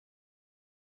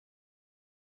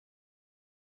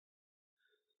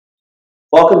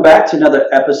Welcome back to another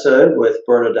episode with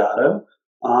ByrdAdatto.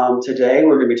 Today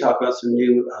we're going to be talking about some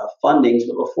new fundings,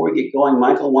 but before we get going,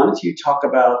 Michael, why don't you talk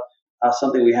about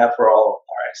something we have for all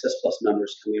of our Access Plus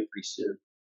members coming up pretty soon?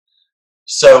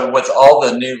 So with all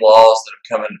the new laws that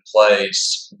have come into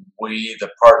place, we, the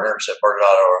partners at ByrdAdatto,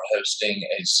 are hosting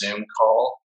a Zoom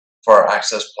call for our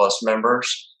Access Plus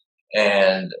members,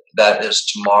 and that is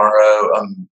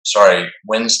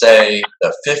Wednesday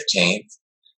the 15th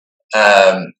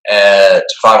at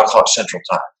 5 o'clock Central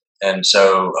Time. And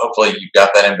so hopefully you've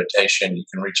got that invitation. You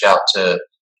can reach out to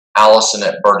Allison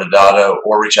at ByrdAdatto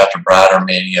or reach out to Brad or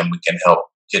me, and we can help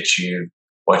get you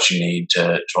what you need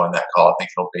to join that call. I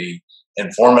think it'll be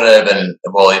informative, and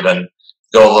we'll even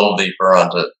go a little deeper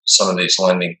onto some of these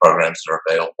lending programs that are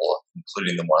available,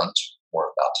 including the ones we're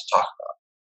about to talk about.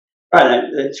 All right,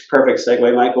 it's a perfect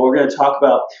segue, Michael. We're going to talk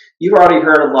about, you've already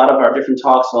heard a lot of our different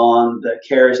talks on the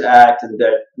CARES Act, and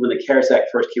that when the CARES Act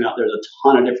first came out, there's a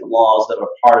ton of different laws that were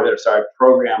part of it,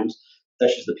 programs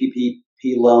such as the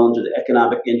PPP loans or the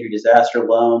economic injury disaster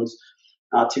loans.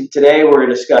 Today, we're going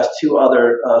to discuss two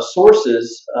other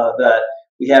sources that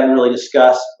we haven't really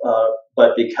discussed,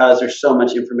 but because there's so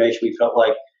much information, we felt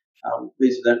like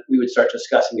we would start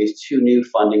discussing these two new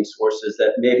funding sources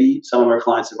that maybe some of our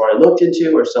clients have already looked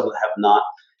into or some have not.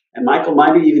 And Michael,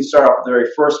 maybe you can start off with the very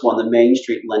first one, the Main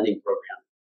Street Lending Program.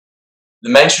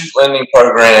 The Main Street Lending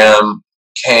Program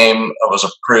was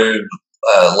approved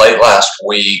late last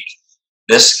week.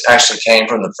 This actually came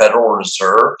from the Federal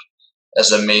Reserve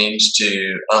as a means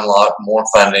to unlock more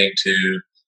funding to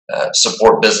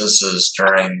support businesses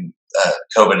during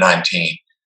COVID-19.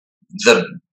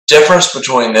 The difference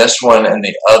between this one and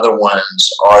the other ones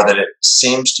are that it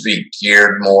seems to be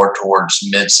geared more towards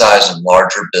mid-sized and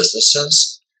larger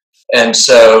businesses. And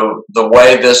so the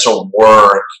way this will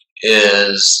work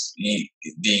is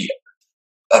the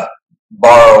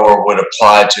borrower would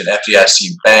apply to an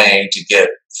FDIC bank to get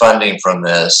funding from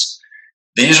this.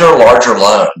 These are larger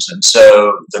loans, and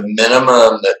so the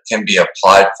minimum that can be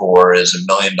applied for is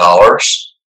 $1 million,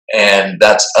 and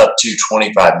that's up to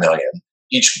 $25 million.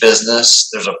 Each business,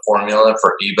 there's a formula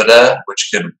for EBITDA, which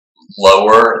could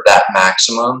lower that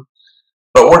maximum.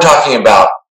 But we're talking about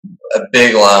a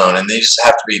big loan, and these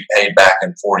have to be paid back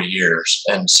in 40 years.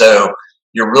 And so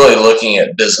you're really looking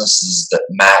at businesses that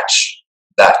match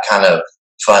that kind of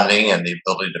funding and the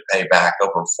ability to pay back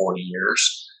over 40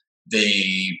 years.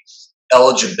 The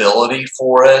eligibility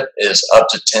for it is up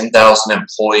to 10,000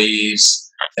 employees,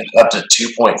 and up to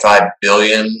 $2.5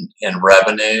 billion in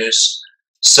revenues.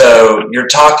 So you're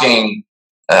talking,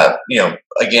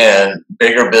 again,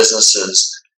 bigger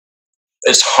businesses.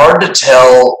 It's hard to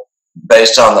tell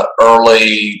based on the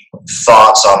early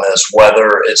thoughts on this whether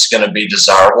it's going to be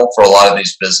desirable for a lot of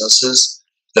these businesses.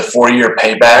 The 40-year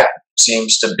payback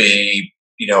seems to be,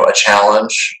 a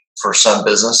challenge for some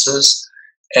businesses.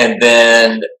 And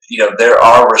then, there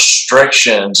are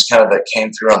restrictions kind of that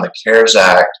came through on the CARES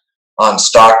Act on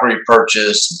stock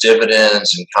repurchase,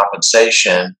 dividends, and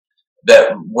compensation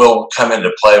that will come into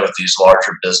play with these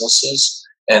larger businesses.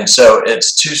 And so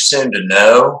it's too soon to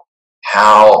know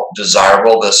how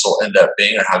desirable this will end up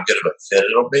being or how good of a fit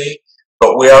it'll be.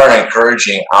 But we are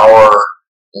encouraging our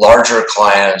larger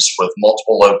clients with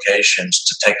multiple locations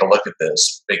to take a look at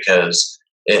this, because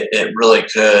it really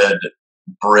could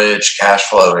bridge cash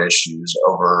flow issues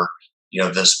over,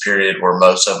 this period where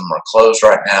most of them are closed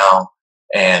right now,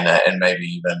 and maybe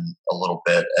even a little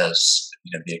bit as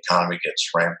the economy gets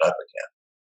ramped up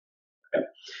again. Okay.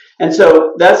 And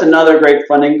so that's another great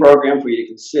funding program for you to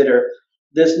consider.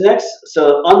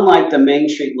 So unlike the Main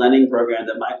Street Lending Program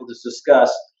that Michael just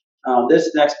discussed,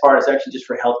 this next part is actually just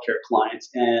for healthcare clients.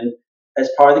 And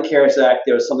as part of the CARES Act,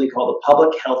 there was something called the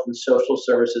Public Health and Social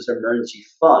Services Emergency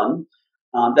Fund.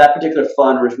 That particular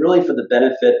fund was really for the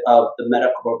benefit of the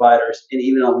medical providers, and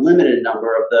even a limited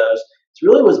number of those. It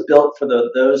really was built for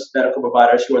those medical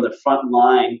providers who are in the front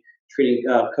line treating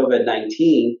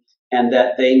COVID-19, and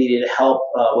that they needed help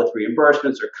with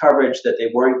reimbursements or coverage that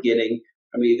they weren't getting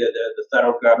from either the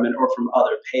federal government or from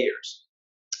other payers.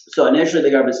 So initially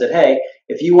the government said, hey,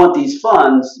 if you want these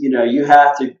funds, you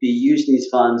have to be using these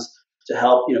funds to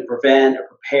help prevent or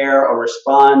prepare or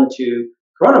respond to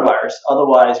coronavirus.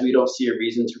 Otherwise, we don't see a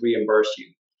reason to reimburse you.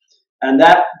 And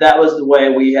that was the way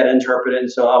we had interpreted it.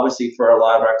 And so obviously for a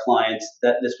lot of our clients,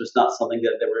 that this was not something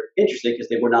that they were interested in, because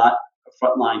they were not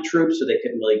frontline troops, so they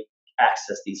couldn't really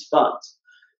access these funds.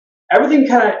 Everything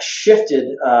kind of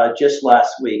shifted just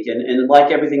last week. And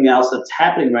like everything else that's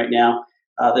happening right now,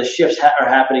 the shifts are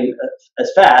happening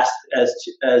as fast as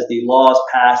the laws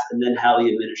pass, and then how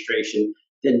the administration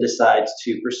then decides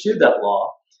to pursue that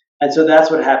law. And so that's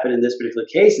what happened in this particular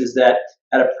case, is that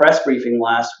at a press briefing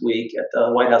last week, at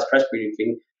the White House press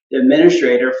briefing, the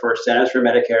administrator for Centers for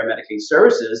Medicare and Medicaid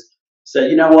Services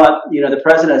said, you know what, the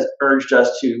president has urged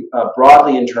us to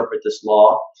broadly interpret this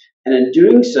law. And in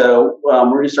doing so, we're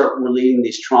going to start releasing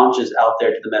these tranches out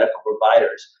there to the medical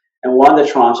providers. And one of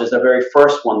the tranches, the very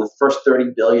first one, the first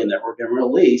 $30 billion that we're going to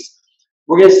release,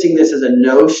 we're going to see this as a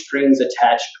no strings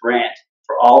attached grant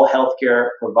for all healthcare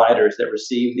providers that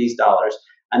receive these dollars,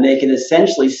 and they can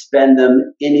essentially spend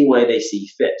them any way they see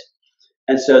fit.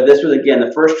 And so this was, again,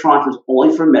 the first tranche was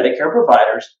only for Medicare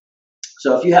providers.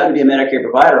 So if you happen to be a Medicare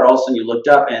provider, all of a sudden you looked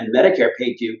up and Medicare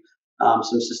paid you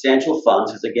some substantial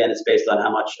funds, because again, it's based on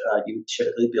how much you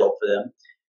typically bill for them.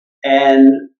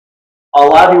 And a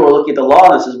lot of people are looking at the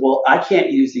law and says, well, I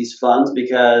can't use these funds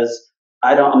because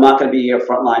I'm not going to be a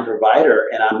frontline provider,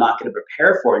 and I'm not going to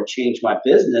prepare for and change my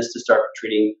business to start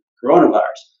treating coronavirus.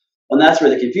 Well, and that's where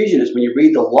the confusion is. When you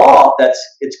read the law,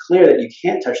 it's clear that you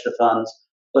can't touch the funds,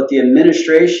 but the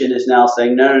administration is now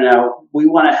saying, no, we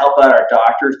want to help out our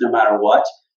doctors no matter what.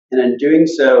 And in doing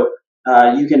so,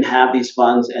 you can have these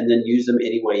funds and then use them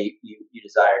any way you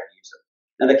desire to use them.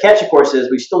 Now, the catch, of course,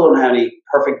 is we still don't have any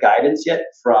perfect guidance yet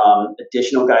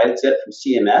additional guidance yet from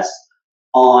CMS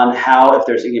on how, if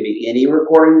there's going to be any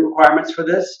reporting requirements for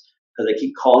this, because they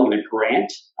keep calling it a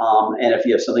grant, and if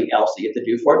you have something else that you have to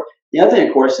do for it. The other thing,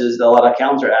 of course, is that a lot of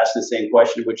accountants are asking the same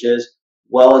question, which is,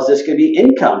 well, is this going to be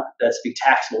income that's be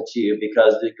taxable to you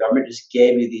because the government just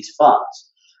gave you these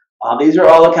funds? These are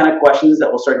all the kind of questions that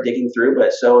we'll start digging through.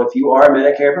 But so if you are a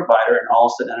Medicare provider and all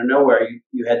of a sudden out of nowhere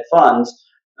you had funds,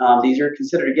 these are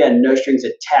considered, again, no strings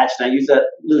attached. And I use that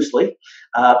loosely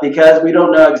because we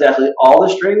don't know exactly all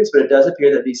the strings, but it does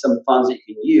appear to be some funds that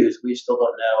you can use. We still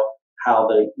don't know how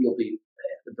the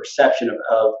perception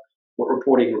of what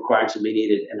reporting requirements will be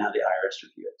needed and how the IRS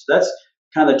review it. So that's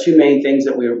kind of the two main things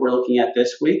that we're looking at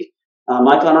this week.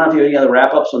 Michael, I don't know if you have any other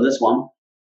wrap-ups on this one.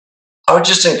 I would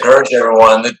just encourage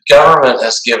everyone. The government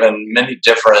has given many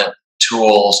different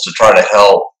tools to try to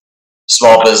help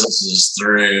small businesses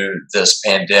through this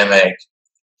pandemic,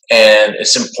 and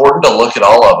it's important to look at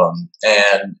all of them,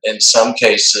 and in some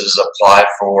cases apply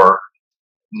for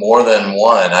more than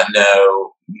one. I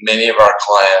know many of our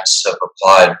clients have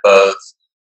applied both,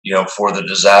 for the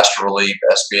disaster relief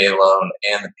SBA loan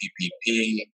and the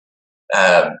PPP.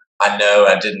 I know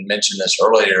I didn't mention this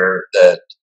earlier that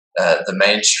the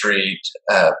Main Street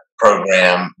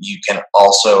program, you can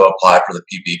also apply for the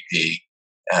PPP,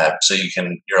 so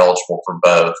you're eligible for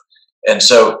both. And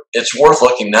so it's worth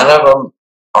looking. None of them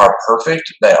are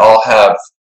perfect. They all have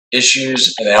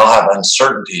issues and they all have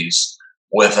uncertainties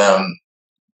with them,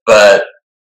 but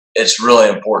it's really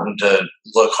important to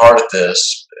look hard at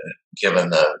this given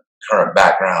the current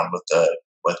background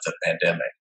with the pandemic.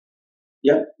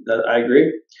 Yep, I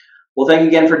agree. Well, thank you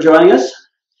again for joining us.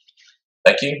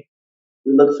 Thank you.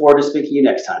 We look forward to speaking to you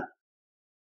next time.